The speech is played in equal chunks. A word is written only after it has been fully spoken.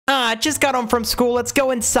just got home from school. Let's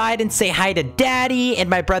go inside and say hi to Daddy and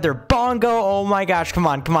my brother Bongo. Oh my gosh, come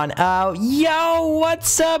on. Yo,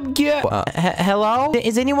 what's up, hello?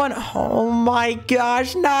 Is anyone? Oh my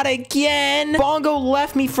gosh, not again. Bongo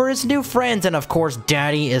left me for his new friends, and of course,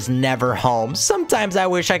 Daddy is never home. Sometimes I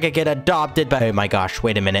wish I could get adopted, but oh my gosh,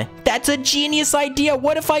 wait a minute. That's a genius idea.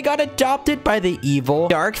 What if I got adopted by the evil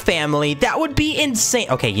Dark family? That would be insane.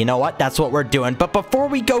 Okay, you know what? That's what we're doing. But before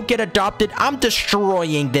we go get adopted, I'm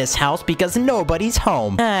destroying this house because nobody's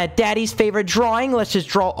home. Daddy's favorite drawing. Let's just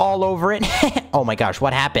draw all over it. Oh my gosh,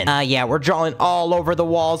 what happened? Yeah, we're drawing all over the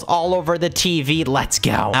walls, all over the TV. Let's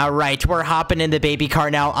go. All right, we're hopping in the baby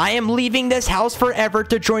car now. I am leaving this house forever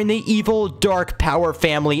to join the evil Dark Power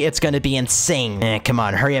family. It's gonna be insane. Come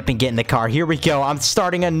on, hurry up and get in the car. Here we go. I'm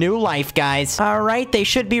starting a new life, guys. All right, they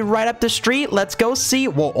should be right up the street. Let's go see.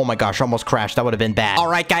 Whoa, oh my gosh, almost crashed. That would have been bad. All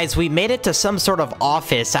right, guys, we made it to some sort of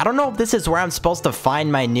office. I don't know if this is where I'm supposed to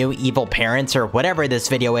find my new evil parents or whatever this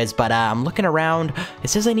video is, but I'm looking around. It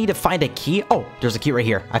says I need to find a key. Oh, there's a key right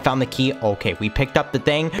here. I found the key. Okay, we picked up the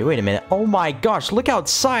thing. Wait a minute. Oh my gosh, look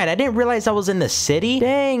outside. I didn't realize I was in the city.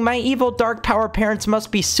 Dang, my evil Dark Power parents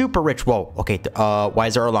must be super rich. Whoa, okay, why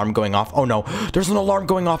is our alarm going off? Oh no, there's an alarm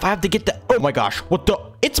going off. I have to get the... Oh my gosh, what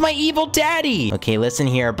the... It's my evil daddy. Okay, listen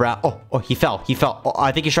here, bro. Oh, he fell. Oh,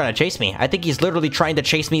 I think he's trying to chase me. I think he's literally trying to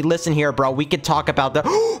chase me. Listen here, bro. We could talk about the...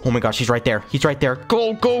 Oh my gosh, he's right there.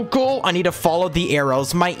 Go. I need to follow the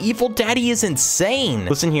arrows. My evil daddy is insane.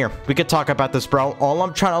 Listen here. We could talk about this, bro. All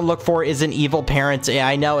I'm trying to look for is an evil parent. Yeah,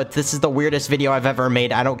 I know this is the weirdest video I've ever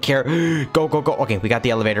made. I don't care. Go. Okay, we got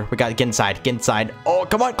the elevator. We got to get inside. Oh,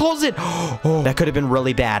 come on, close it. Oh, that could have been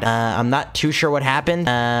really bad. I'm not too sure what happened.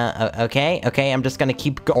 Okay. I'm just gonna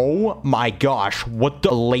keep oh my gosh, what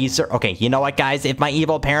the laser? Okay, you know what, guys? If my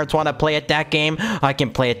evil parents want to play at that game, I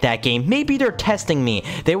can play at that game. Maybe they're testing me.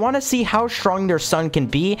 They want to see how strong their son can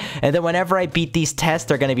be, and then whenever I beat these tests,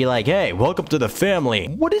 they're gonna be like, hey, welcome to the family.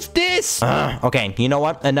 What is this? Okay, you know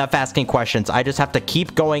what? Enough asking questions. I just have to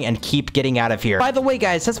keep going and keep getting out of here. By the way,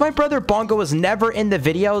 guys, since my brother Bongo was never in the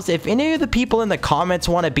videos, if any of the people in the comments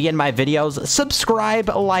want to be in my videos, subscribe,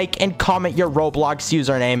 like, and comment your Roblox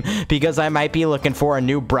username, because I might be looking for a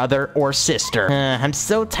new brother or sister. I'm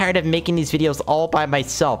so tired of making these videos all by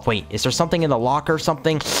myself. Wait, is there something in the locker or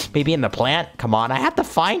something? Maybe in the plant? Come on, I have to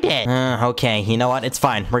find it. Okay, you know what? It's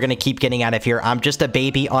fine. We're gonna keep getting out of here. I'm just a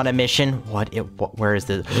baby on a mission. Where is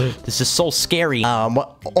this? This is so scary.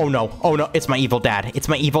 What? Oh no, it's my evil dad.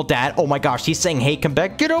 Oh my gosh, he's saying, hey, come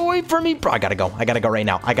back. Get away from me, bro. I gotta go right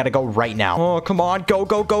now. Oh, come on, go.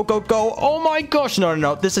 Oh my gosh,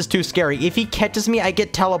 no. This is too scary. If he catches me, I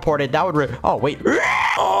get teleported. That would oh, wait.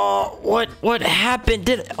 Oh, what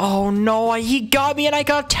happened? Oh no, he got me and I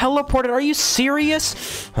got teleported. Are you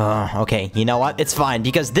serious? Okay, you know what? It's fine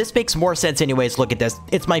because this makes more sense anyways. Look at this.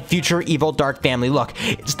 It's my future evil Dark family. Look,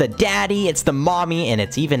 it's the daddy, it's the mommy, and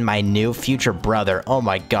it's even my new future brother. Oh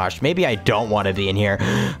my gosh, maybe I don't want to be in here.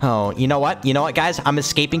 Oh, you know what, guys? I'm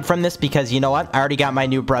escaping from this because you know what? I already got my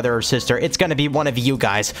new brother or sister. It's gonna be one of you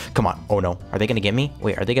guys. Come on. Oh no, are they gonna get me?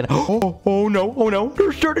 Wait, are they gonna... Oh no,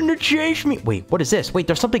 they're starting to chase me. Wait, what is this? Wait,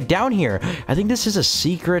 there's something down here. I think this is a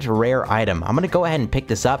secret rare item. I'm gonna go ahead and pick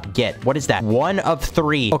this up. What is that? 1 of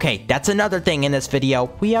 3. Okay, that's another thing in this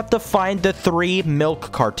video. We have to find the 3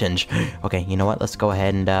 milk cartons. Okay, you know what? Let's go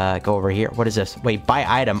ahead and go over here. What is this? Wait, buy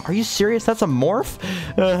item. Are you serious? That's a morph?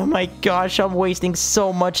 Oh my gosh, I'm wasting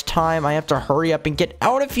so much time. I have to hurry up and get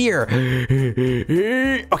out of here.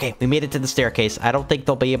 Okay, we made it to the staircase. I don't think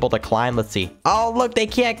they'll be able to climb. Let's see. Oh, look, they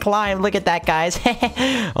can't climb. Look at that, guys.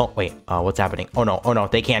 Oh, wait. What's happening? Oh no,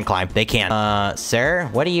 they can climb. They can. Sir,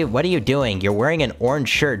 what are you doing? You're wearing an orange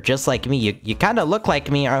shirt just like me. You kind of look like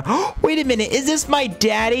me. Wait a minute, is this my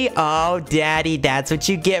daddy? Oh, daddy, that's what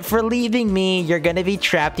you get for leaving me. You're gonna be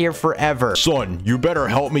trapped here forever. Son, you better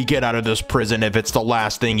help me get out of this prison if it's the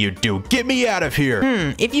last thing you do. Get me out of here.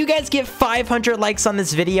 If you guys get 500 likes on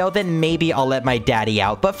this video, then maybe I'll let my daddy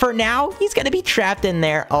out. But for now, he's gonna be trapped in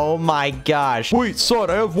there. Oh my gosh. Wait, son,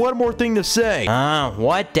 I have one more thing to say.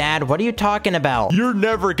 What, Dad? What are you talking about? You're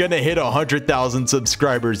never gonna hit 100,000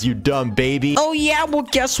 subscribers, you dumb baby. Oh yeah, well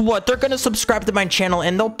guess what? They're gonna subscribe to my channel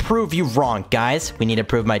and they'll prove you wrong, guys. We need to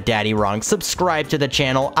prove my daddy wrong. Subscribe to the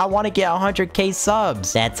channel. I want to get 100k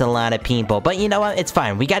subs. That's a lot of people, but you know what? It's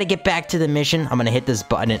fine. We got to get back to the mission. I'm gonna hit this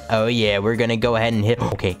button and oh yeah, we're gonna go ahead and hit.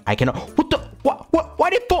 Okay, I can. What the? Why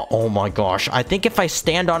did it fall? Oh my gosh, I think if I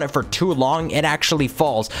stand on it for too long, it actually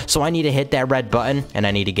falls. So I need to hit that red button and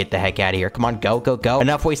I need to get the heck out of here. Come on, go.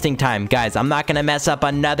 Enough wasting time. Guys, I'm not gonna mess up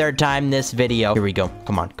another time this video. Here we go.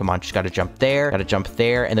 Come on. Just gotta jump there.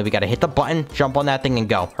 And then we gotta hit the button, jump on that thing and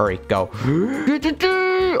go. Hurry, go.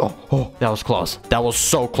 Oh, that was close. That was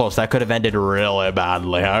so close. That could have ended really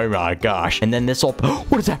badly. Oh my gosh. And then this will...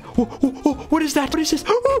 What is that? What is that? What is this?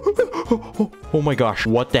 Oh my gosh.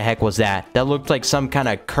 What the heck was that? That looked like some kind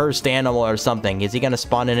of cursed animal or something. Is he gonna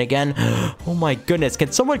spawn in again? Oh my goodness.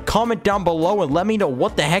 Can someone comment down below and let me know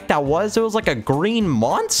what the heck that was? It was like a green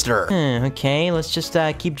monster. Okay, let's just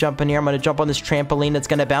keep jumping here. I'm gonna jump on this trampoline that's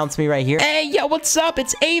gonna bounce me right here. Hey, yo, what's up?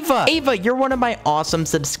 It's Ava. Ava, you're one of my awesome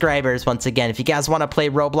subscribers once again. If you guys want to play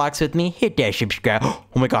Roblox with me, hit that subscribe. Oh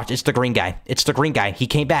my gosh, it's the green guy. It's the green guy. He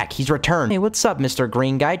came back. He's returned. Hey, what's up, Mr.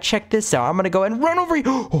 Green Guy? Check this out. I'm gonna go ahead and run over you.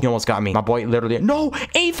 Oh, he almost got me. My boy literally... No,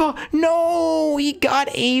 Ava. No, he got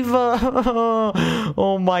Ava.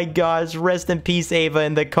 Oh my gosh. Rest in peace, Ava,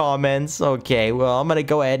 in the comments. Okay, well, I'm gonna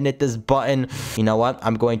go ahead and hit this button. You know what?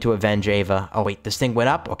 I'm going to avenge Ava. Oh, wait, this thing went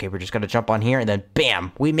up. Okay, we're just gonna jump on here and then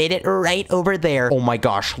bam, we made it right over there. Oh my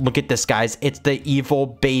gosh, look at this, guys. It's the evil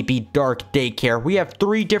baby dark daycare. We have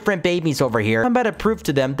 3 different babies over here. I'm about to prove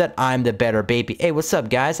to them that I'm the better baby. Hey, what's up,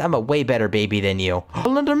 guys? I'm a way better baby than you.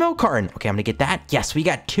 Another milk carton. Okay, I'm gonna get that. Yes, we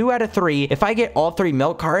got 2 out of 3. If I get all 3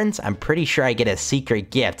 milk cartons, I'm pretty sure I get a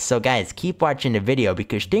secret gift. So guys, keep watching the video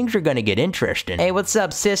because things are gonna get interesting. Hey, what's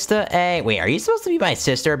up, sister? Hey, wait, are you supposed to be my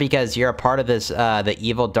sister because you're a part of this, the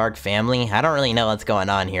evil dark family? I don't really know what's going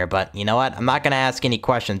on here, but you know what? I'm not gonna ask any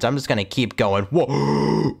questions. I'm just gonna keep going. Whoa.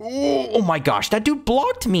 Oh my gosh, that dude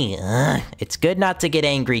blocked me. It's good not to get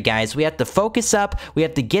angry, guys. We have to focus up. We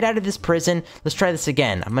have to get out of this prison. Let's try this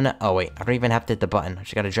again. I'm gonna... Oh, wait. I don't even have to hit the button. I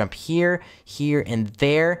just gotta jump here, here, and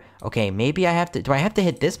there. Okay, maybe I have to... Do I have to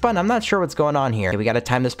hit this button? I'm not sure what's going on here. Okay, we gotta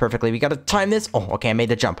time this perfectly. We gotta time this. Oh, okay, I made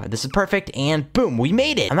the jump. This is perfect, and boom, we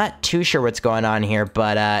made it. I'm not too sure what's going on here,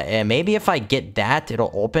 but maybe if I get that,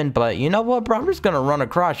 it'll open. But you know what, bro? I'm just gonna run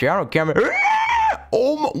across here. I don't care.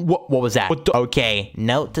 Oh, what was that? Okay,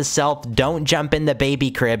 note to self, don't jump in the baby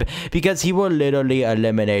crib because he will literally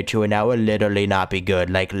eliminate you and that will literally not be good.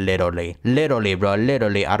 Like, literally, bro,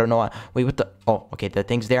 literally. I don't know what... Wait, what the... Oh, okay, the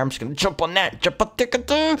thing's there. I'm just gonna jump on that.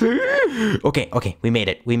 Okay, we made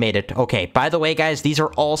it. Okay, by the way, guys, these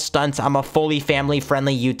are all stunts. I'm a fully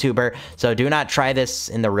family-friendly YouTuber, so do not try this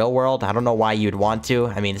in the real world. I don't know why you'd want to.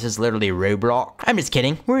 I mean, this is literally Roblox. I'm just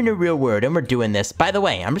kidding. We're in the real world, and we're doing this. By the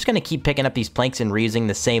way, I'm just gonna keep picking up these planks and reusing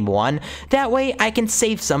the same one. That way, I can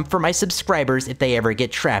save some for my subscribers if they ever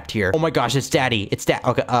get trapped here. Oh my gosh, it's Daddy. It's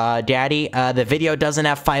okay, Daddy, the video doesn't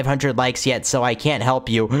have 500 likes yet, so I can't help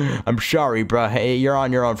you. I'm sorry, bro. Hey, you're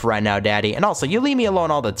on your own for right now, Daddy. And also, you leave me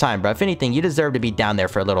alone all the time, bro. If anything, you deserve to be down there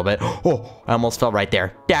for a little bit. Oh, I almost fell right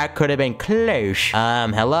there. That could have been close.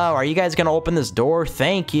 Hello, are you guys gonna open this door?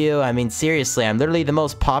 Thank you. I mean, seriously, I'm literally the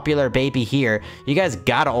most popular baby here. You guys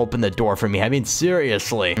gotta open the door for me. I mean,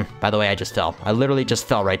 seriously. By the way, I just fell. I literally just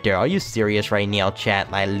fell right there. Are you serious right now,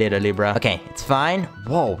 chat? Like, literally, bro. Okay, it's fine.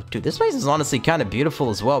 Whoa, dude, this place is honestly kind of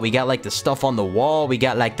beautiful as well. We got, like, the stuff on the wall. We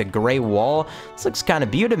got, like, the gray wall. This looks kind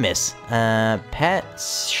of beautiful. Pet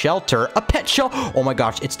shelter. A pet shelter. Oh my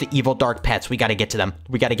gosh, it's the evil dark pets. We gotta get to them.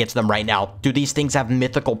 We gotta get to them right now. Do these things have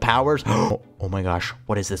mythical powers? Oh my gosh,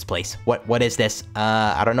 what is this place? What is this?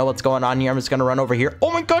 I don't know what's going on here. I'm just gonna run over here.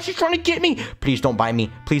 Oh my gosh, he's trying to get me. Please don't bite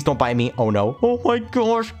me. Please don't bite me. Oh no. Oh my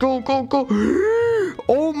gosh, go.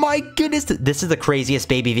 Oh my goodness. This is the craziest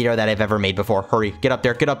baby video that I've ever made before. Hurry, get up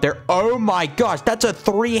there. Oh my gosh, that's a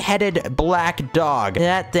 3-headed black dog.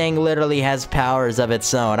 That thing literally has powers of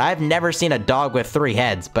its own. I've never seen a dog with 3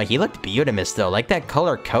 heads, but he looked beautiful though. Like that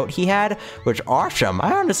color coat he had, which awesome.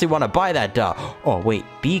 I honestly want to buy that dog. Oh wait,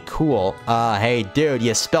 be cool. Hey dude,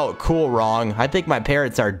 you spelled cool wrong. I think my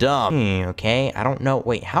parents are dumb. Okay, I don't know.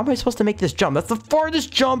 Wait, how am I supposed to make this jump? That's the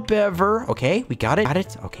farthest jump ever. Okay, we got it.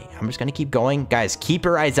 Okay, I'm just gonna keep going. Guys, keep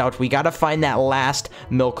your eyes out. We gotta find that last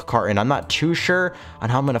milk carton. I'm not too sure on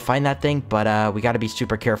how I'm gonna find that thing, but we gotta be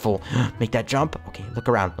super careful. Make that jump. Okay, look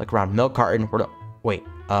around. Milk carton. Wait,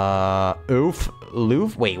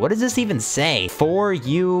 loof? Wait, what does this even say?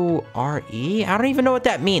 F-O-U-R-E? I don't even know what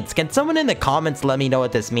that means. Can someone in the comments let me know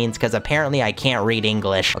what this means? Because apparently I can't read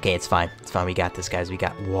English. Okay, it's fine. We got this, guys.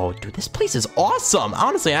 Whoa, dude, this place is awesome.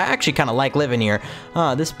 Honestly, I actually kind of like living here.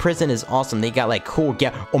 This prison is awesome. They got like cool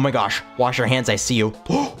oh my gosh. Wash your hands. I see you.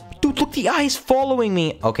 Dude, look, the eye's following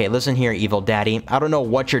me. Okay, listen here, evil daddy. I don't know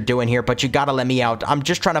what you're doing here, but you gotta let me out. I'm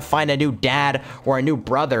just trying to find a new dad or a new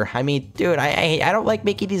brother. I mean, dude, I don't like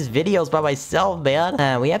making these videos by myself,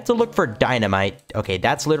 man. We have to look for dynamite. Okay,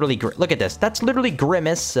 that's literally... Look at this. That's literally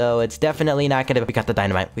Grimace, so it's definitely not gonna... We got the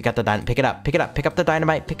dynamite. Pick it up. Pick up the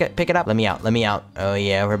dynamite. Pick it up. Let me out. Oh,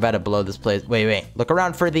 yeah, we're about to blow this place. Wait. Look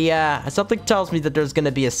around for the, Something tells me that there's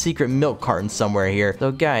gonna be a secret milk carton somewhere here.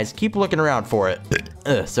 So, guys, keep looking around for it.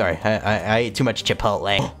 Sorry. I ate too much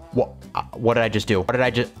Chipotle. What did I just do? What did I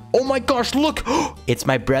just... Oh my gosh, look! It's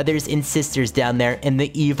my brothers and sisters down there and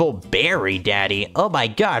the evil Barry daddy. Oh my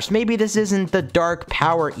gosh, maybe this isn't the dark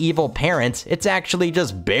power evil parents. It's actually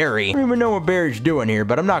just Barry. I don't even know what Barry's doing here,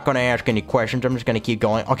 but I'm not going to ask any questions. I'm just going to keep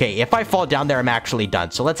going. Okay, if I fall down there, I'm actually done.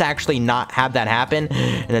 So let's actually not have that happen.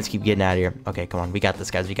 And let's keep getting out of here. Okay, come on. We got this,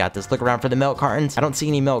 guys. We got this. Look around for the milk cartons. I don't see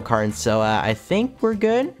any milk cartons, so I think we're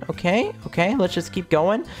good. Okay, let's just keep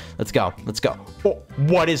going. Let's go. Oh,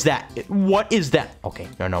 what is that? What is that? Okay,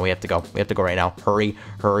 no, we have to go. We have to go right now. Hurry.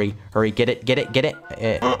 Get it.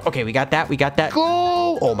 Okay, we got that.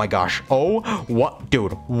 Go! Oh my gosh. Oh, what?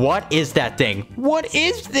 Dude, what is that thing? What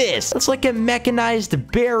is this? It's like a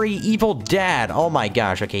mechanized Barry evil dad. Oh my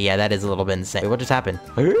gosh. Okay, yeah, that is a little bit insane. Wait, what just happened?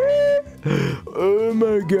 Oh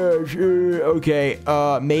my gosh. Okay,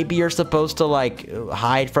 maybe you're supposed to like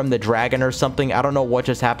hide from the dragon or something. I don't know what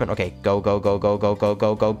just happened. Okay, go.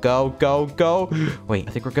 Wait,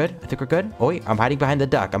 I think we're good. Oh wait, I'm hiding behind the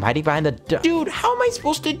duck. Dude, how am I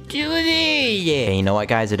supposed to do this? Okay, you know what,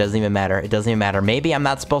 guys? It doesn't even matter. Maybe I'm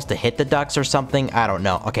not supposed to hit the ducks or something. I don't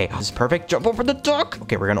know. Okay, this is perfect. Jump over the duck.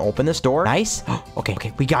 Okay, we're gonna open this door. Nice.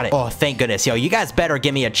 Okay, we got it. Oh, thank goodness. Yo, you guys better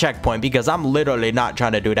give me a checkpoint because I'm literally not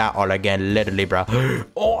trying to do that all again. Literally, bro.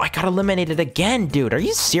 Oh, I got eliminated again, dude. Are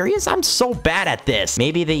you serious? I'm so bad at this.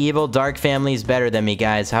 Maybe the evil dark family is better than me,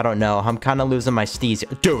 guys. I don't know. I'm kind of losing my steez.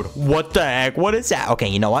 Dude, what the heck? What is that? Okay,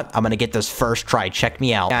 you know what? I'm gonna get this first try. Check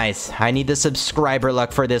me out. Guys, I need the subscriber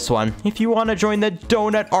luck for this one. If you want to join the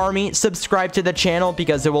donut army, subscribe to the channel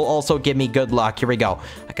because it will also give me good luck. Here we go.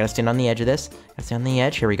 I gotta stand on the edge of this.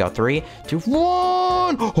 Here we go. 3, 2,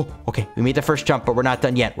 1. Oh, okay, we made the first jump, but we're not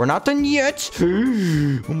done yet. Oh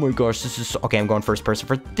my gosh, this is... Okay, I'm going first person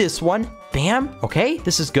for this one. Bam. Okay,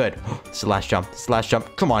 this is good. This is the last jump.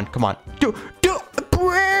 Come on. Dude.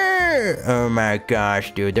 Oh my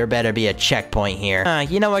gosh, dude. There better be a checkpoint here.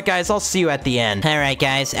 You know what, guys? I'll see you at the end. All right,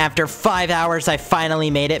 guys. After 5 hours, I finally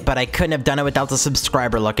made it, but I couldn't have done it without the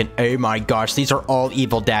subscriber looking. Oh my gosh, these are all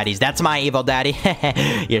evil daddies. That's my evil daddy.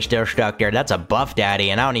 You're still stuck there. That's a buff daddy,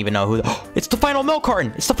 and I don't even know who... It's the final milk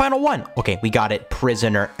carton. It's the final one. Okay, we got it.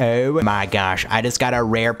 Prisoner. Oh my gosh. I just got a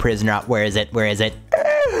rare prisoner. Where is it?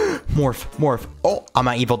 Morph. Oh, I'm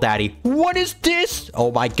an evil daddy. What is this?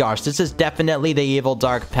 Oh my gosh, this is definitely the evil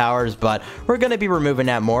dark powers, but we're gonna be removing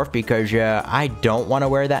that morph because I don't want to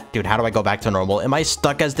wear that. Dude, how do I go back to normal? Am I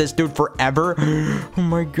stuck as this dude forever? Oh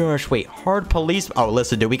my gosh, wait, hard police. Oh,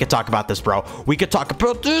 listen, dude, we could talk about this, bro.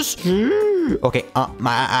 Okay,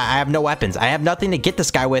 I have no weapons. I have nothing to get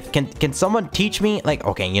this guy with. Can someone teach me? Like,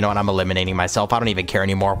 okay, you know what? I'm eliminating myself. I don't even care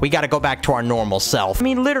anymore. We gotta go back to our normal self. I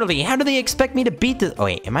mean, literally, how do they expect me to beat this? Oh,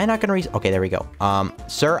 wait, am I not gonna okay, there we go.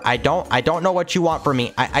 Sir, I don't know what you want from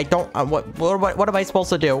me. I don't, what am I supposed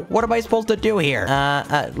to do? What am I supposed to do here?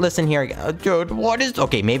 Listen here, dude, what is,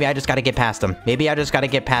 okay, maybe I just gotta get past him. Maybe I just gotta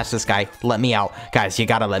get past this guy. Let me out. Guys, you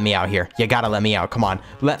gotta let me out here. You gotta let me out. Come on.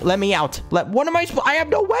 Let me out. What am I have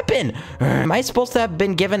no weapon. Am I supposed to have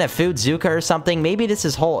been given a food Zuka or something? Maybe this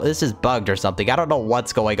is bugged or something. I don't know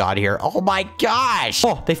what's going on here. Oh my gosh.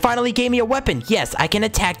 Oh, they finally gave me a weapon. Yes, I can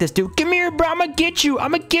attack this dude. Come here, bro. I'm gonna get you.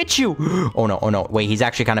 Oh no. Wait, he's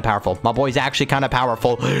actually kind of powerful. My boy's actually kind of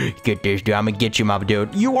powerful. Get this, dude. I'm gonna get you, my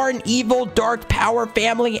dude. You are an evil dark power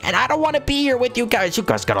family, and I don't want to be here with you guys. You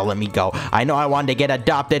guys gotta let me go. I know I wanted to get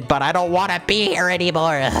adopted, but I don't want to be here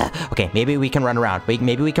anymore. Okay, maybe we can run around.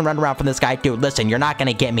 Maybe we can run around from this guy. Dude, listen, you're not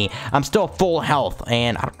gonna get me. I'm still full health,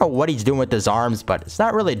 and I don't know what he's doing with his arms, but it's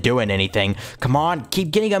not really doing anything. Come on,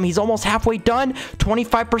 keep getting him. He's almost halfway done.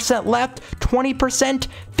 25% left. 20%.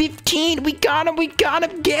 15. We got him.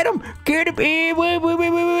 Get him.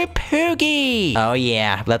 Wait, Poogie. Oh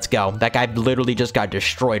yeah, let's go. That guy literally just got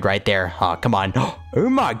destroyed right there. Oh, come on. Oh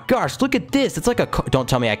my gosh, look at this. It's like a... Don't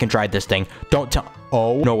tell me I can drive this thing. Don't tell...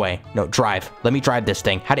 Oh, no way. No, drive. Let me drive this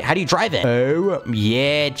thing. How do you drive it? Oh,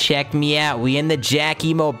 yeah, check me out. We in the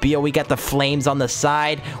Jackie Mobile. We got the flames on the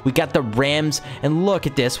side. We got the rims. And look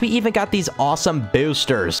at this. We even got these awesome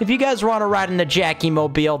boosters. If you guys want to ride in the Jackie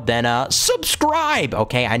Mobile, then subscribe.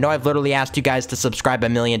 Okay, I know I've literally asked you guys to subscribe a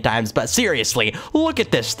million times, but seriously, look at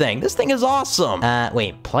this thing. This thing is awesome.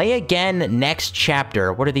 Wait, play again next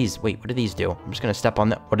chapter. What are these? Wait, what do these do? I'm just gonna step on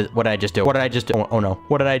that. What did I just do? Oh no.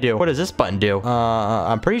 What did I do? What does this button do?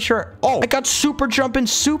 I'm pretty sure. Oh, I got super jump and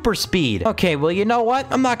super speed. Okay, well, you know what?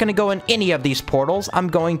 I'm not gonna go in any of these portals. I'm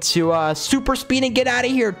going to super speed and get out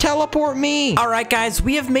of here. Teleport me. All right, guys,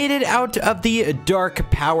 we have made it out of the dark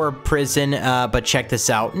power prison. But check this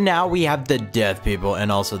out. Now we have the death people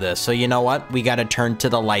and also this. So you know what? We gotta turn to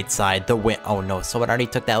the light side. The wind. Oh no, someone already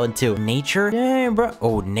took that one too. Nature? Damn, bro.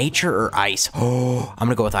 Oh, nature or ice? Oh, I'm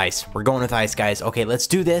gonna go with ice. We're going with ice, guys. Okay, let's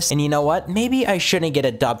do this. And you know what? Maybe I shouldn't get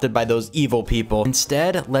adopted by those evil people.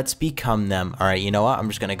 Instead, let's become them. All right, you know what? I'm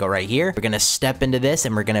just gonna go right here. We're gonna step into this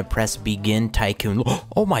and we're gonna press begin tycoon.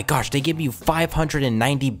 Oh my gosh, they give you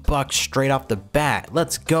 590 bucks straight off the bat.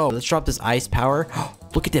 Let's go. Let's drop this ice power.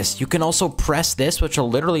 Look at this. You can also press this, which will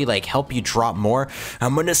literally like help you drop more.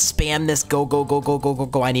 I'm gonna spam this. Go, go, go, go, go, go,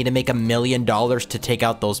 go. I need to make $1 million to take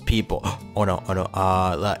out those people. Oh no, oh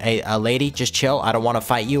no. Hey, lady, just chill. I don't want to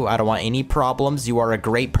fight you. I don't want any problems. You are a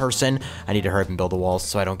great person. I need to hurry up and build the walls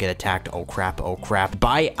so I don't get attacked. Oh crap, oh crap.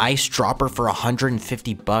 Buy ice dropper for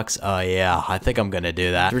 150 bucks. Yeah, I think I'm gonna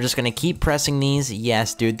do that. We're just gonna keep pressing these.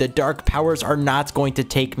 Yes, dude. The dark powers are not going to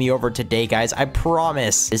take me over today, guys. I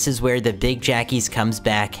promise. This is where the big Jackies comes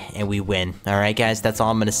back and we win. All right, guys, that's all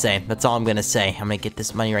I'm gonna say. That's all I'm gonna say. I'm gonna get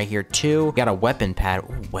this money right here too. Got a weapon pad.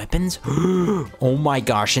 Ooh, weapons. Oh my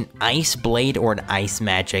gosh, an ice blade or an ice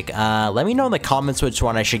magic. Let me know in the comments which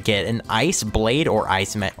one I should get, an ice blade or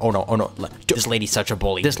ice oh no. This lady's such a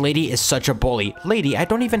bully. This lady is such a bully. Lady, I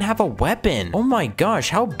don't even have a weapon. Oh my gosh,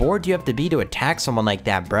 how bored do you have to be to attack someone like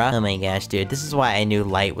that, bruh? Oh my gosh, dude, this is why I knew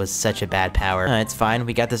light was such a bad power. It's fine.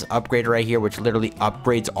 We got this upgrade right here which literally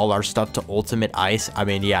upgrades all our stuff to ultimate ice. I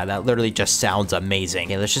mean, yeah, that literally just sounds amazing.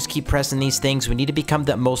 Okay, let's just keep pressing these things. We need to become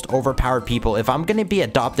the most overpowered people. If I'm gonna be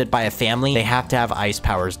adopted by a family, they have to have ice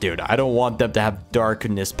powers, dude. I don't want them to have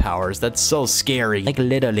darkness powers. That's so scary. Like,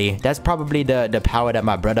 literally, that's probably the power that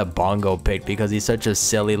my brother Bongo picked because he's such a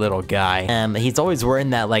silly little guy. He's always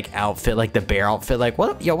wearing that, like, outfit, like the bear outfit. Like,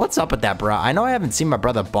 what? Yo, what's up with that, bro? I know I haven't seen my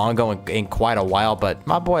brother Bongo in quite a while, but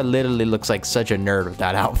my boy literally looks like such a nerd with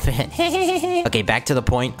that outfit. Okay, back to the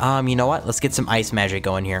point. You know what? Let's get some ice magic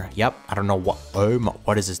going here. Yep, I don't know what. Oh my,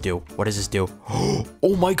 what does this do? What does this do?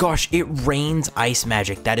 Oh my gosh, it rains ice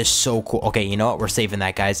magic. That is so cool. Okay, you know what? We're saving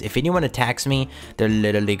that, guys. If anyone attacks me, they're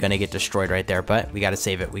literally gonna get destroyed right there, but we gotta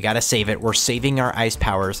save it. We gotta save it. We're saving our ice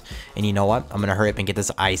powers. And you know what? I'm gonna hurry up and get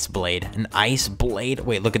this ice blade. An ice blade?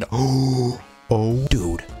 Wait, look at it. Oh,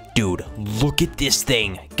 dude, look at this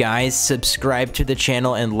thing. Guys, subscribe to the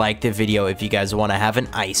channel and like the video if you guys want to have an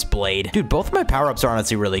ice blade. Dude, both of my power-ups are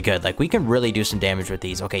honestly really good. Like, we can really do some damage with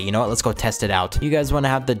these. Okay, you know what? Let's go test it out. You guys want to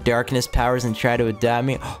have the darkness powers and try to adopt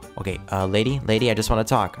me? Okay, lady, I just want to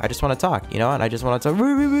talk. You know what? I just want to talk.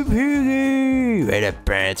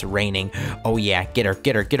 It's raining. Oh, yeah. Get her.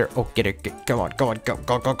 Oh, get her. Come on. Go.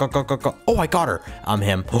 Oh, I got her. I'm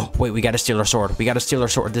him. Oh, wait, we got to steal her sword.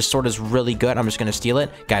 This sword is really good. I'm just going to steal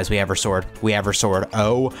it. Guys, we have her sword.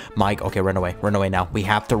 Oh, my. Okay, run away now. We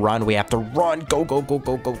have to run. Go.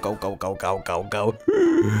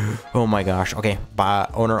 Oh, my gosh. Okay, buy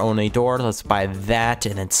owner-only door. Let's buy that.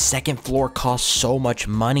 And then second floor costs so much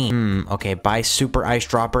money. Okay, buy super ice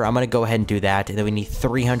dropper. I'm going to go ahead and do that. And then we need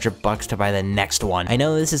 300 bucks to buy the next one. I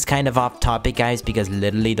know this is kind of off topic, guys, because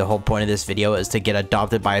literally the whole point of this video is to get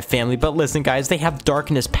adopted by a family. But listen, guys, they have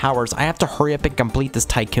darkness powers. I have to hurry up and complete this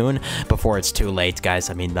tycoon before it's too late, guys.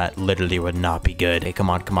 I mean, that literally would not be good. Hey, come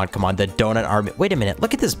on. The donut army. Wait a minute.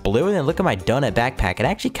 Look at this blue and then look at my donut backpack. It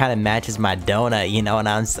actually kind of matches my donut. You know what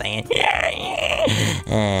I'm saying?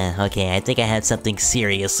 Okay, I think I had something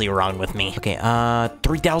seriously wrong with me. Okay,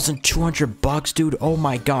 3,200 bucks, dude. Oh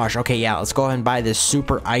my gosh. Okay, yeah, let's go ahead and buy this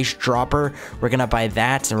super ice dropper. We're gonna buy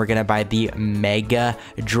that, and we're gonna buy the mega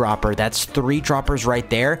dropper. That's 3 droppers right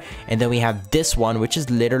there. And then we have this one, which is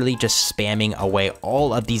literally just spamming away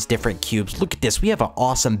all of these different cubes. Look at this. We have an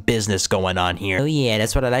awesome business going on here. Oh yeah,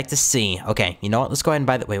 that's what I like to see. Okay, you know what? Let's go ahead and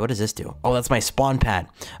buy the. Wait, what does this do? Oh, that's my spawn pad.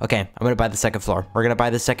 Okay, I'm gonna buy the second floor. We're gonna buy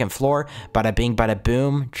the second floor. Bada bing, bada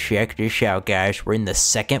boom. Check this out, guys. We're in the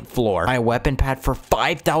second floor. My weapon pad for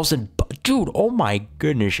 5,000. Dude, oh my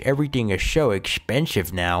goodness. Everything is so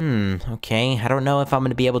expensive now. Okay. I don't know if I'm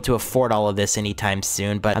gonna be able to afford all of this anytime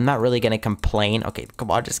soon, but I'm not really gonna complain. Okay,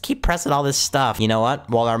 come on. Just keep pressing all this stuff. You know what?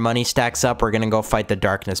 While our money stacks up, we're gonna go fight the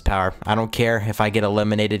darkness power. I don't care if I get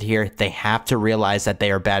eliminated here. They have to realize that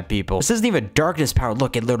they are bad people. This isn't even darkness power.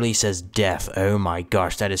 Look, it literally says death. Oh my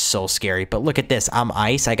gosh, that is so scary. But look at this. I'm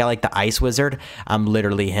ice. I got like the ice wizard. I'm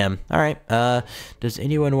literally him. All right. Does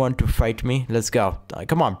anyone want to fight me? Let's go.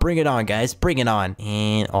 Come on, bring it on, guys. Bring it on.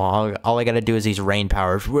 And all I gotta do is these rain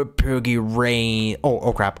powers. Poogie rain.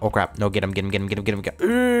 Oh crap. Oh crap. No, get him.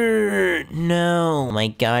 No. Oh my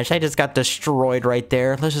gosh, I just got destroyed right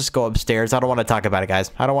there. Let's just go upstairs. I don't want to talk about it,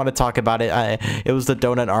 guys. I don't want to talk about it. It was the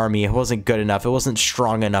donut army. It wasn't good enough. It wasn't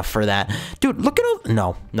strong enough for that. Dude, look at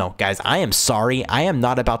all... No, guys. I am sorry. I am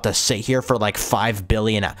not about to sit here for like 5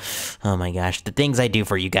 billion. Oh my gosh. The things I do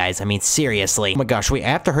for you guys. I mean, seriously. Oh my gosh. Wait, I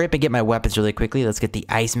have to hurry up and get my weapons really quickly. Let's get the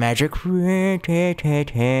ice magic. We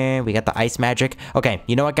got the ice magic. Okay,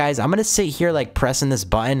 you know what, guys? I'm gonna sit here like pressing this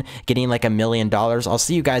button, getting like $1 million. I'll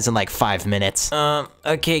see you guys in like 5 minutes.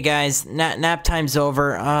 Okay, guys. Nap time's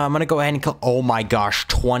over. I'm gonna go ahead and... Oh my gosh.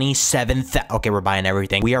 27,000. Okay, we're buying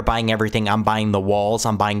everything. We are buying everything. I'm buying the walls.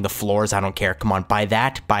 I'm buying the floors. I don't care. Come on, buy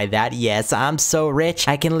that. Buy that. Yes, I'm so rich.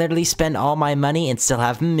 I can literally spend all my money and still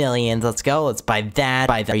have millions. Let's go. Let's buy that.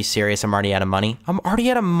 Buy that. Are you serious? I'm already out of money. I'm already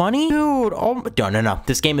out of money? Dude. Oh, no.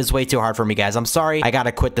 This game is way too hard for me, guys. I'm sorry. I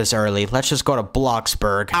gotta quit this early. Let's just go to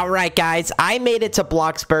Bloxburg. All right, guys. I made it to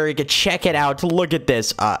Bloxburg. Check it out. Look at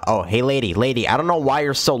this. Oh, hey, lady. I don't know why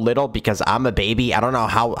you're so little because I'm a baby. I don't know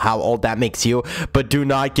how old that makes you, but do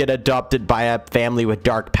not get adopted by a family with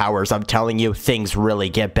dark powers. I'm telling you, things really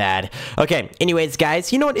get bad. Okay, anyways,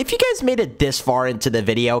 guys, you know what? If you guys made it this far into the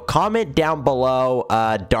video, comment down below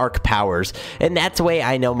dark powers, and that's the way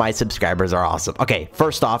I know my subscribers are awesome. Okay,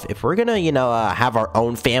 first off, if we're gonna, have our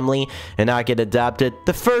own family and not get adopted,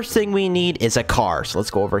 the first thing we need is a car. So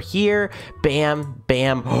let's go over here. Bam.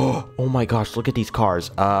 Oh my gosh, look at these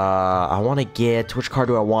cars. I want to get... Which car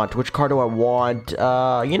do I want?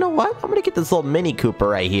 You know what? I'm gonna get this little Mini Cooper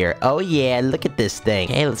right here. Oh yeah, look at this thing.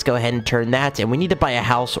 Okay, let's go ahead and turn that. And we need to buy a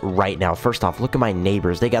house right now. First off, look at my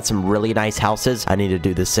neighbors. They got some really nice houses. I need to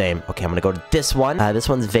do the same. Okay, I'm gonna go to this one. This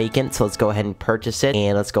one's vacant, so let's go ahead and purchase it.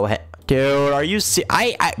 And let's go ahead... Dude, are you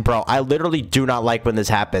bro, I literally do not like when this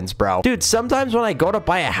happens, bro. Dude, sometimes when I go to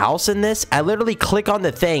buy a house in this, I literally click on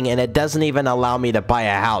the thing and it doesn't even allow me to buy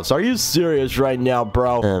a house. Are you serious right now,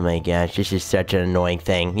 bro? Oh my gosh, this is such an annoying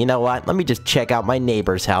thing. You know what? Let me just check out my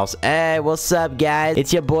neighbor's house. Hey, what's up, guys?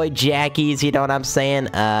 It's your boy Jackie's, you know what I'm saying?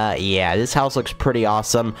 Yeah, this house looks pretty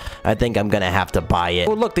awesome. I think I'm gonna have to buy it.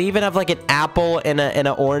 Oh, look, they even have like an apple and an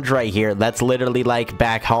orange right here. That's literally like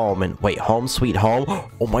back home. And wait, home sweet home?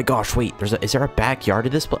 Oh my gosh, wait, is there a backyard to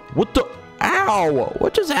this place? What the? Ow!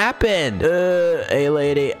 What just happened? Hey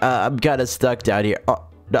lady, I'm kind of stuck down here.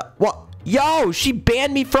 No, what? Yo, she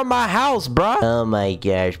banned me from my house, bruh. Oh my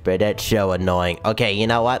gosh, bro, that's so annoying. Okay, you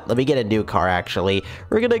know what? Let me get a new car, actually.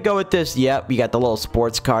 We're gonna go with this. Yep, we got the little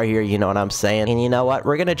sports car here, you know what I'm saying? And you know what?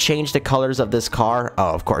 We're gonna change the colors of this car.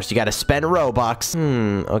 Oh, of course, you gotta spend Robux.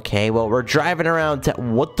 Okay, well, we're driving around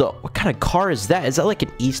what kind of car is that? Is that like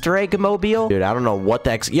an Easter egg mobile? Dude, I don't know what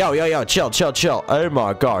the heck... Yo, chill. Oh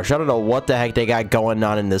my gosh, I don't know what the heck they got going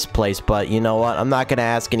on in this place, but you know what? I'm not gonna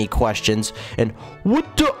ask any questions. And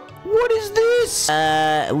what is this?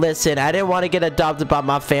 Listen, I didn't want to get adopted by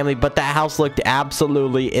my family, but that house looked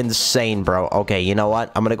absolutely insane, bro. Okay, you know what?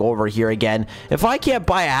 I'm gonna go over here again. If I can't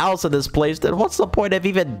buy a house in this place, then what's the point of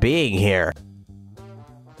even being here?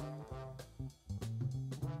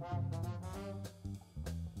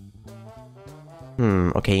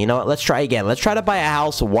 Okay, you know what? Let's try again. Let's try to buy a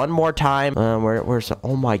house one more time. Where's...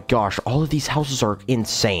 Oh my gosh, all of these houses are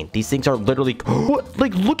insane. These things are literally... What?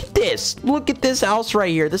 Like, look at this. Look at this house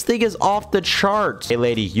right here. This thing is off the charts. Hey,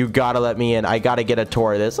 lady, you gotta let me in. I gotta get a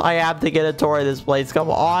tour of this. I have to get a tour of this place.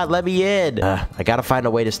 Come on, let me in. I gotta find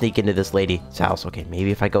a way to sneak into this lady's house. Okay,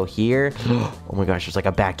 maybe if I go here... Oh my gosh, there's like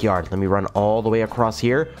a backyard. Let me run all the way across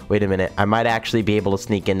here. Wait a minute. I might actually be able to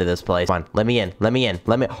sneak into this place. Come on, let me in.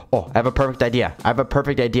 Oh, I have a perfect idea.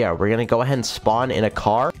 We're gonna go ahead and spawn in a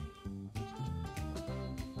car.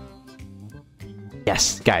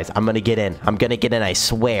 Yes, guys, I'm gonna get in. I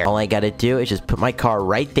swear. All I gotta do is just put my car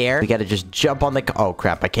right there. We gotta just jump on the car. Oh,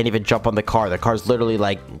 crap. I can't even jump on the car. The car's literally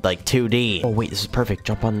like 2D. Oh, wait, this is perfect.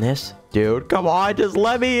 Jump on this. Dude, come on. Just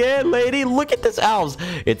let me in, lady. Look at this house.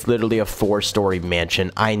 It's literally a 4-story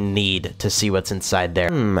mansion. I need to see what's inside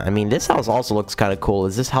there. I mean, this house also looks kind of cool.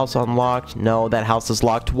 Is this house unlocked? No, that house is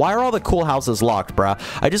locked. Why are all the cool houses locked, bruh?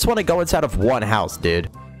 I just want to go inside of one house,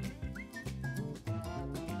 dude.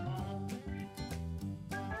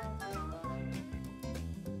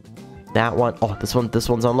 That one. Oh, this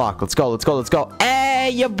one's unlocked. Let's go. Hey,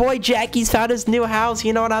 your boy Jackie's found his new house.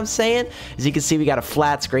 You know what I'm saying? As you can see, we got a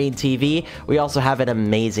flat screen TV. We also have an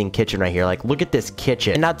amazing kitchen right here. Like, look at this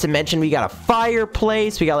kitchen. And not to mention, we got a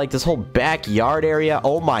fireplace. We got like this whole backyard area.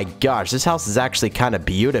 Oh my gosh, this house is actually kind of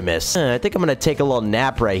beautimous. I think I'm gonna take a little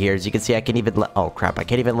nap right here. As you can see, I can even oh crap, I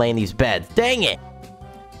can't even lay in these beds. Dang it.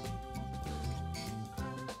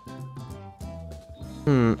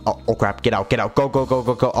 Oh crap, get out, go.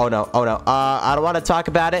 Oh no. I don't want to talk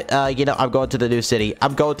about it. You know, I'm going to the new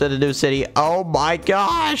city. Oh my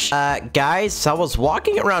gosh. Guys, so I was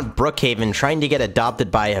walking around Brookhaven trying to get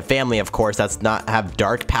adopted by a family, of course, that's not have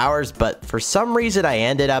dark powers, but for some reason I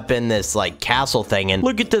ended up in this like castle thing, and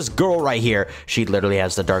look at this girl right here. She literally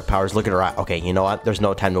has the dark powers. Look at her eye. Okay, you know what? There's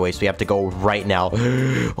no time to waste. We have to go right now.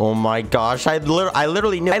 Oh my gosh. I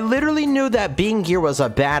literally knew that being here was a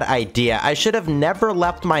bad idea. I should have never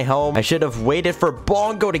left my home. I should have waited for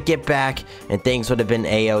Bongo to get back and things would have been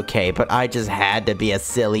a-okay, but I just had to be a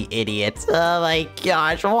silly idiot. Oh my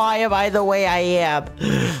gosh, why am I the way I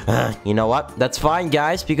am? You know what? That's fine,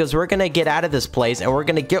 guys, because we're gonna get out of this place and we're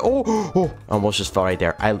gonna get... Oh, almost just fell right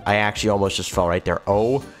there. I actually almost just fell right there.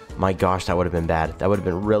 Oh my gosh, that would have been bad. That would have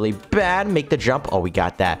been really bad. Make the jump. Oh, we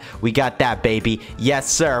got that. We got that, baby.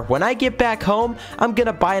 Yes, sir. When I get back home, I'm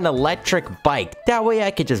gonna buy an electric bike. That way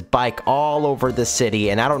I could just bike all over the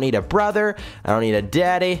city, and I don't need a brother. I don't need a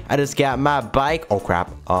daddy. I just got my bike. Oh,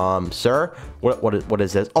 crap. Sir? What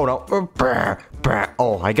is this? Oh, no.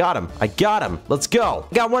 Oh, I got him. Let's go.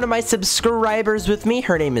 Got one of my subscribers with me.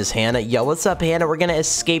 Her name is Hannah. Yo, what's up, Hannah? We're gonna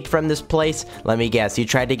escape from this place. Let me guess. You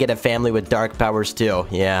tried to get a family with dark powers, too.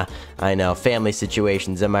 Yeah, I know. Family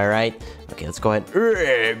situations, am I right? Okay, let's go ahead.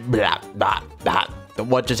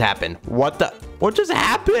 What just happened? What just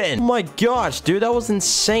happened? Oh my gosh, dude, that was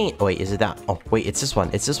insane. Oh, wait, is it that? Oh, wait, it's this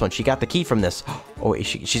one. She got the key from this. Oh, wait,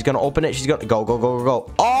 she's gonna open it. She's gonna go.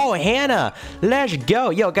 Oh, Hannah, let's go.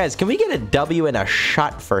 Yo, guys, can we get a W and a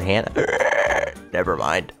shot for Hannah? Never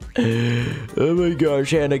mind. Oh my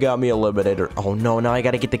gosh, Hannah got me eliminated. Oh no, now I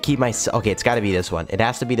gotta get the key myself. Okay, it's gotta be this one. It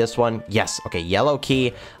has to be this one. Yes. Okay, yellow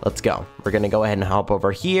key. Let's go. We're gonna go ahead and hop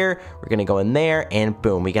over here. We're gonna go in there, and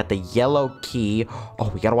boom, we got the yellow key. Oh,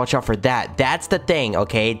 we gotta watch out for that. That's the thing,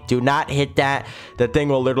 okay? Do not hit that. The thing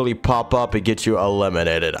will literally pop up and get you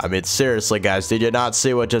eliminated. I mean, seriously, guys, did you not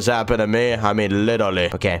see what just happened to me? I mean,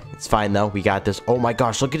 literally. Okay, it's fine though. We got this. Oh my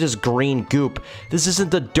gosh, look at this green goop. This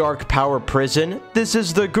isn't the dark power prison. This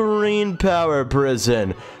is the green power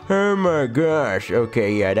prison. Oh my gosh.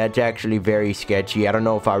 Okay, yeah, that's actually very sketchy. I don't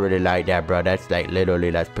know if I really like that, bro. That's like literally,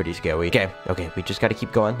 that's pretty scary. Okay, we just gotta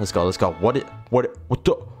keep going. Let's go.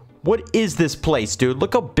 What is this place, dude?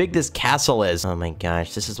 Look how big this castle is. Oh my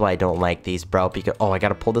gosh, this is why I don't like these, bro. Because, oh, I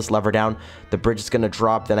gotta pull this lever down. The bridge is gonna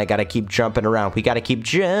drop, then I gotta keep jumping around. We gotta keep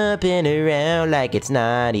jumping around like it's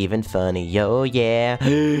not even funny. Yo, yeah.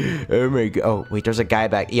 Oh my god. Oh, wait, there's a guy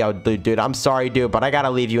back. Yo, dude, I'm sorry, dude, but I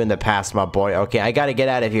gotta leave you in the past, my boy. Okay, I gotta get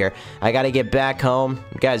out of here. I gotta get back home.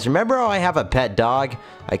 Guys, remember how I have a pet dog?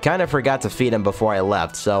 I kind of forgot to feed him before I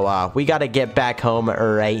left, so we gotta get back home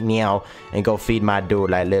right now and go feed my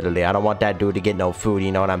dude. Like literally, I don't want that dude to get no food,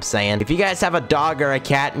 you know what I'm saying? If you guys have a dog or a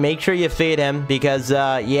cat, make sure you feed him because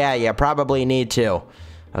yeah, you probably need to.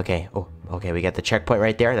 Okay. Oh, okay, we got the checkpoint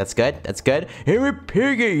right there. That's good.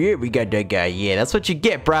 Here we got that guy. Yeah, that's what you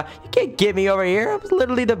get, bruh. You can't get me over here. I'm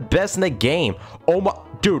literally the best in the game. Oh my,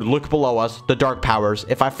 dude, look below us. The dark powers.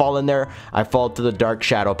 If I fall in there, I fall to the dark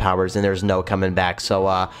shadow powers, and there's no coming back. So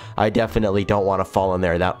I definitely don't want to fall in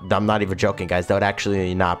there. I'm not even joking, guys. That would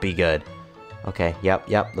actually not be good. Okay, yep,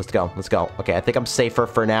 let's go. Okay, I think I'm safer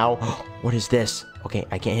for now. What is this? Okay,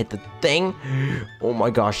 I can't hit the thing. Oh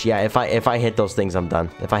my gosh, yeah, if I hit those things, I'm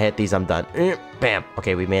done. If I hit these, I'm done. Bam.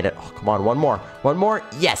 Okay, we made it. Oh, come on, one more.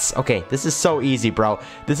 Yes. Okay, this is so easy, bro.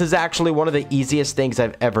 This is actually one of the easiest things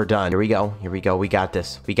I've ever done. Here we go. We got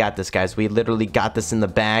this, guys. We literally got this in the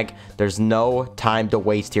bag. There's no time to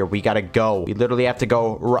waste here. We gotta go. We literally have to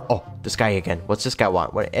go. Oh, this guy again. What's this guy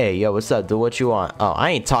want? What? Hey, yo, what's up, dude? What you want? Oh,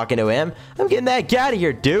 I ain't talking to him. I'm getting that guy out of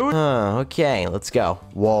here, dude. Okay, let's go.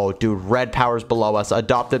 Whoa, dude, red powers below us.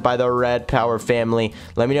 Adopted by the red power family.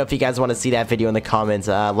 Let me know if you guys want to see that video in the comments.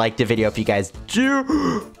 Like the video if you guys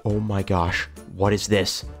do. Oh my gosh, what is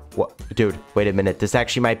this? What, dude, wait a minute. This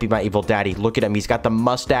actually might be my evil daddy. Look at him. He's got the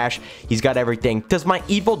mustache. He's got everything. Does my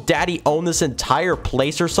evil daddy own this entire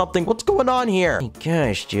place or something? What's going on here? Oh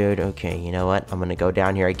gosh, dude. Okay, you know what? I'm gonna go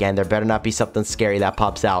down here again. There better not be something scary that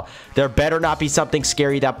pops out. There better not be something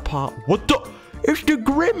scary that What the? It's the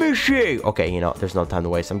Grimacy. Okay, you know, there's no time to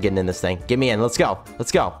waste. I'm getting in this thing. Get me in. Let's go.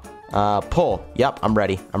 Pull. Yep, I'm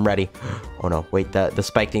ready. Oh no, wait, the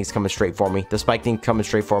spike thing's coming straight for me.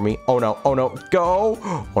 Oh no, go.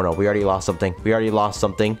 Oh no, we already lost something.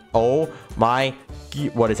 Oh my,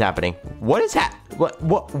 what is happening? What?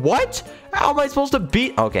 How am I supposed to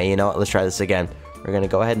beat? Okay, you know what? Let's try this again. We're gonna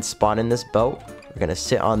go ahead and spawn in this boat. We're gonna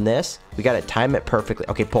sit on this. We gotta time it perfectly.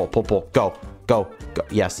 Okay, pull. Go. Go. Go.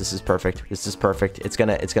 Yes, this is perfect. This is perfect. It's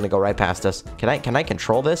gonna go right past us. Can I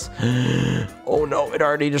control this? Oh no, it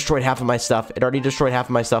already destroyed half of my stuff. It already destroyed half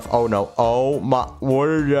of my stuff. Oh no. Oh my, what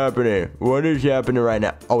is happening? What is happening right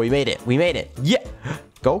now? Oh, we made it. We made it. Yeah.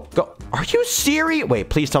 Go. Are you serious? Wait,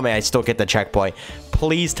 please tell me I still get the checkpoint.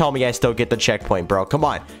 Please tell me I still get the checkpoint, bro. Come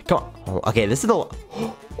on. Oh, okay, this is the...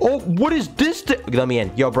 Oh, what is this? Let me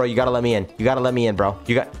in. Yo, bro, you gotta let me in. You gotta let me in, bro.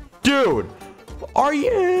 Dude, are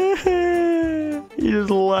you... You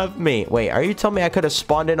just left me. Wait, are you telling me I could have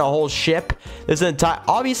spawned in a whole ship? This entire...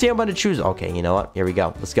 Obviously, I'm gonna choose... Okay, you know what? Here we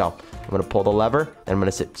go. Let's go. I'm gonna pull the lever, and I'm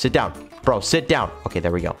gonna sit down. Bro, sit down. Okay,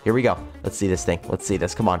 there we go. Here we go. Let's see this thing. Let's see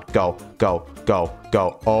this. Come on. Go.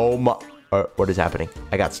 Oh my... what is happening?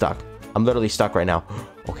 I got stuck. I'm literally stuck right now.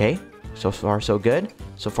 Okay. So far, so good.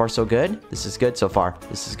 So far, so good. This is good so far.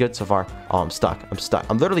 This is good so far. Oh, I'm stuck.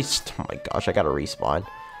 I'm literally... Oh my gosh, I gotta respawn.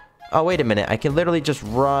 Oh, wait a minute. I can literally just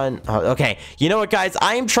run. Okay. You know what, guys?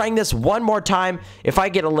 I am trying this one more time. If I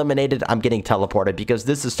get eliminated, I'm getting teleported because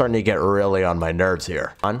this is starting to get really on my nerves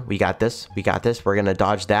here. We got this. We got this. We're going to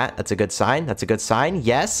dodge that. That's a good sign. That's a good sign.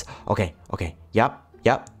 Yes. Okay. Yep.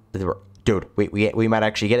 Dude, we might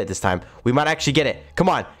actually get it this time. We might actually get it. Come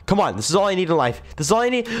on. This is all I need in life. This is all I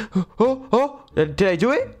need. Oh. Did I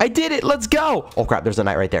do it? I did it. Let's go. Oh, crap. There's a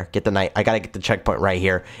knight right there. Get the knight. I got to get the checkpoint right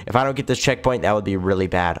here. If I don't get this checkpoint, that would be really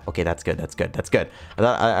bad. Okay, that's good.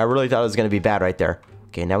 I really thought it was going to be bad right there.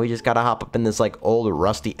 Okay, now we just got to hop up in this, like, old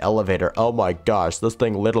rusty elevator. Oh, my gosh. This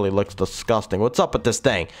thing literally looks disgusting. What's up with this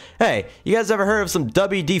thing? Hey, you guys ever heard of some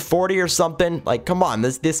WD-40 or something? Like, come on.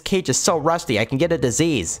 This cage is so rusty. I can get a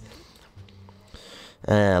disease.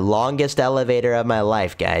 Longest elevator of my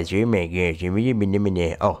life, guys.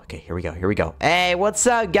 Oh, okay, here we go. Hey, what's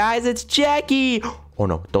up, guys? It's Jackie. Oh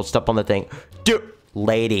no, don't step on the thing. Dude,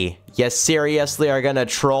 lady, you seriously are gonna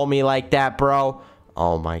troll me like that, bro?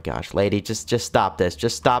 Oh my gosh, lady, just stop this.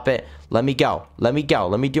 Just stop it. Let me go. Let me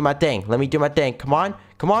do my thing. Come on,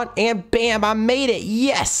 and bam, I made it.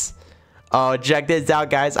 Yes. Oh, check this out,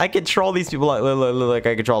 guys. I control these people. Look,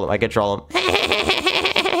 I control them.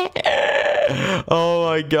 Oh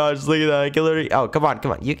my gosh, look at that. I can literally... Oh, come on.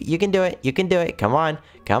 You can do it. Come on,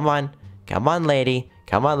 lady.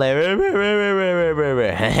 Okay,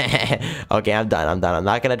 I'm done. I'm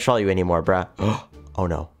not gonna troll you anymore, bruh. Oh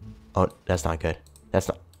no. Oh, that's not good.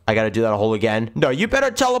 I gotta do that whole again. No, you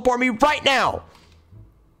better teleport me right now.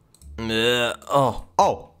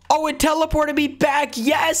 Oh, it teleported me back.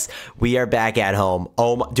 Yes, we are back at home.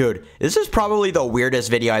 Oh my, dude, this is probably the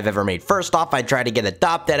weirdest video I've ever made. First off, I tried to get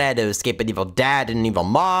adopted. I had to escape an evil dad and an evil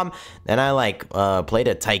mom. Then I played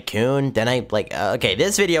a tycoon. Then okay,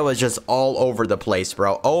 this video was just all over the place,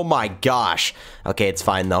 bro. Oh my gosh. Okay, it's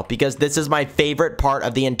fine though, because this is my favorite part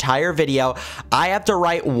of the entire video. I have to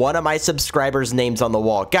write one of my subscribers' names on the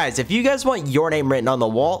wall. Guys, if you guys want your name written on the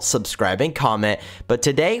wall, subscribe and comment. But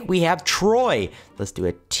today we have Troy. Let's do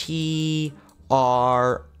a Troy.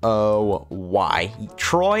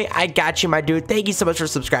 Troy, I got you, my dude. Thank you so much for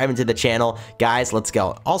subscribing to the channel. Guys, let's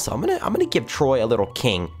go. Also, I'm gonna give Troy a little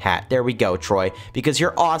king hat. There we go, Troy. Because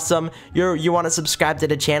you're awesome. You want to subscribe to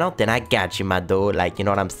the channel? Then I got you, my dude. Like, you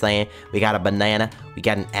know what I'm saying? We got a banana. We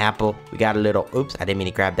got an apple. We got a little... Oops, I didn't mean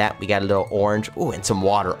to grab that. We got a little orange. Ooh, and some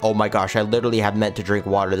water. Oh my gosh, I literally have meant to drink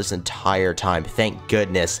water this entire time. Thank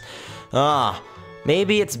goodness.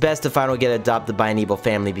 Maybe it's best if I don't get adopted by an evil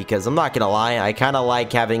family, because I'm not gonna lie, I kind of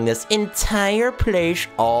like having this entire place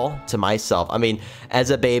all to myself. I mean,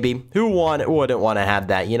 as a baby, who wouldn't want to have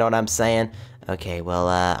that? You know what I'm saying? Okay, well,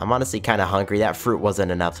 I'm honestly kind of hungry. That fruit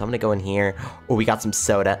wasn't enough, so I'm gonna go in here. Oh, we got some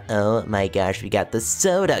soda. Oh my gosh, we got the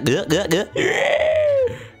soda.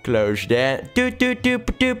 Close that.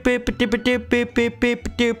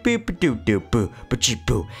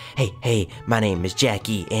 Hey, my name is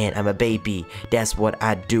Jackie and I'm a baby. That's what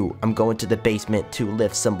I do. I'm going to the basement to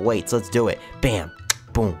lift some weights. Let's do it. Bam.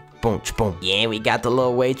 Boom. Boom. Boom. Yeah, we got the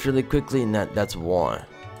little weights really quickly. And that's 1.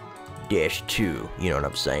 Dash 2. You know what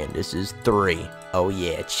I'm saying? This is 3. Oh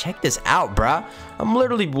yeah, check this out, bruh. I'm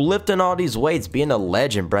literally lifting all these weights, being a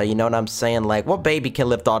legend, bruh. You know what I'm saying? Like, what baby can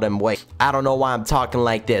lift all them weights? I don't know why I'm talking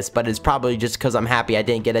like this, but it's probably just because I'm happy I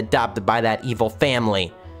didn't get adopted by that evil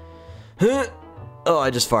family. Huh? Oh, I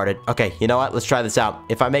just farted. Okay, you know what? Let's try this out.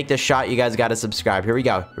 If I make this shot, you guys gotta subscribe. Here we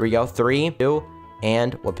go. 3, 2,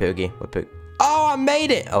 and Wapoogie. Oh, I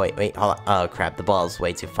made it. Oh, wait, hold on. Oh, crap. The ball's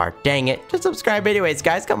way too far. Dang it. Just subscribe anyways,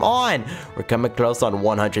 guys. Come on. We're coming close on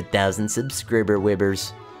 100,000 subscriber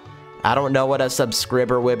wibbers. I don't know what a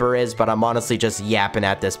subscriber wibber is, but I'm honestly just yapping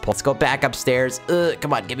at this point. Let's go back upstairs.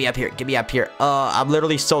 Come on, get me up here. Get me up here. I'm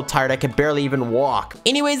literally so tired. I can barely even walk.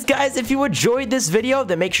 Anyways, guys, if you enjoyed this video,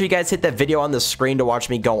 then make sure you guys hit that video on the screen to watch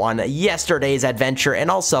me go on yesterday's adventure, and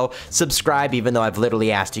also subscribe, even though I've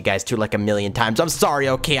literally asked you guys to like a million times. I'm sorry,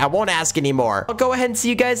 okay? I won't ask anymore. I'll go ahead and see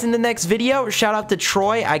you guys in the next video. Shout out to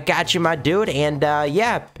Troy. I got you, my dude. And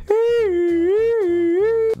yeah.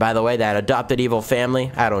 By the way, that adopted evil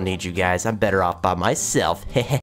family, I don't need you guys. I'm better off by myself.